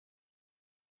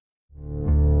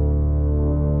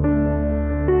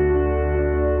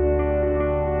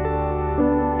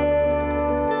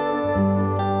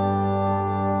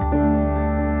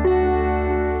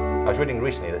reading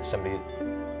recently that somebody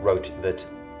wrote that,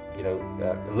 you know,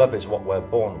 love is what we're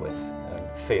born with,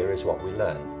 and fear is what we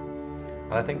learn.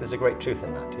 And I think there's a great truth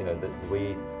in that, you know, that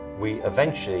we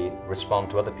eventually respond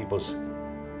to other people's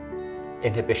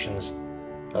inhibitions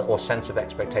or sense of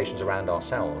expectations around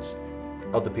ourselves,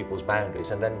 other people's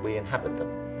boundaries, and then we inhabit them.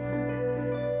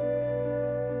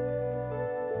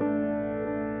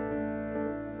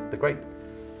 The great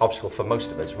obstacle for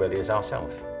most of us really is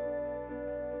ourself.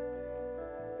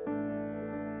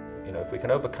 You know, if we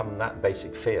can overcome that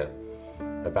basic fear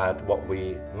about what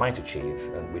we might achieve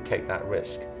and we take that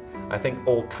risk, I think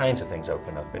all kinds of things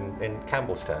open up. In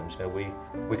Campbell's terms, you know,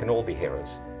 we can all be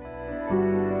heroes.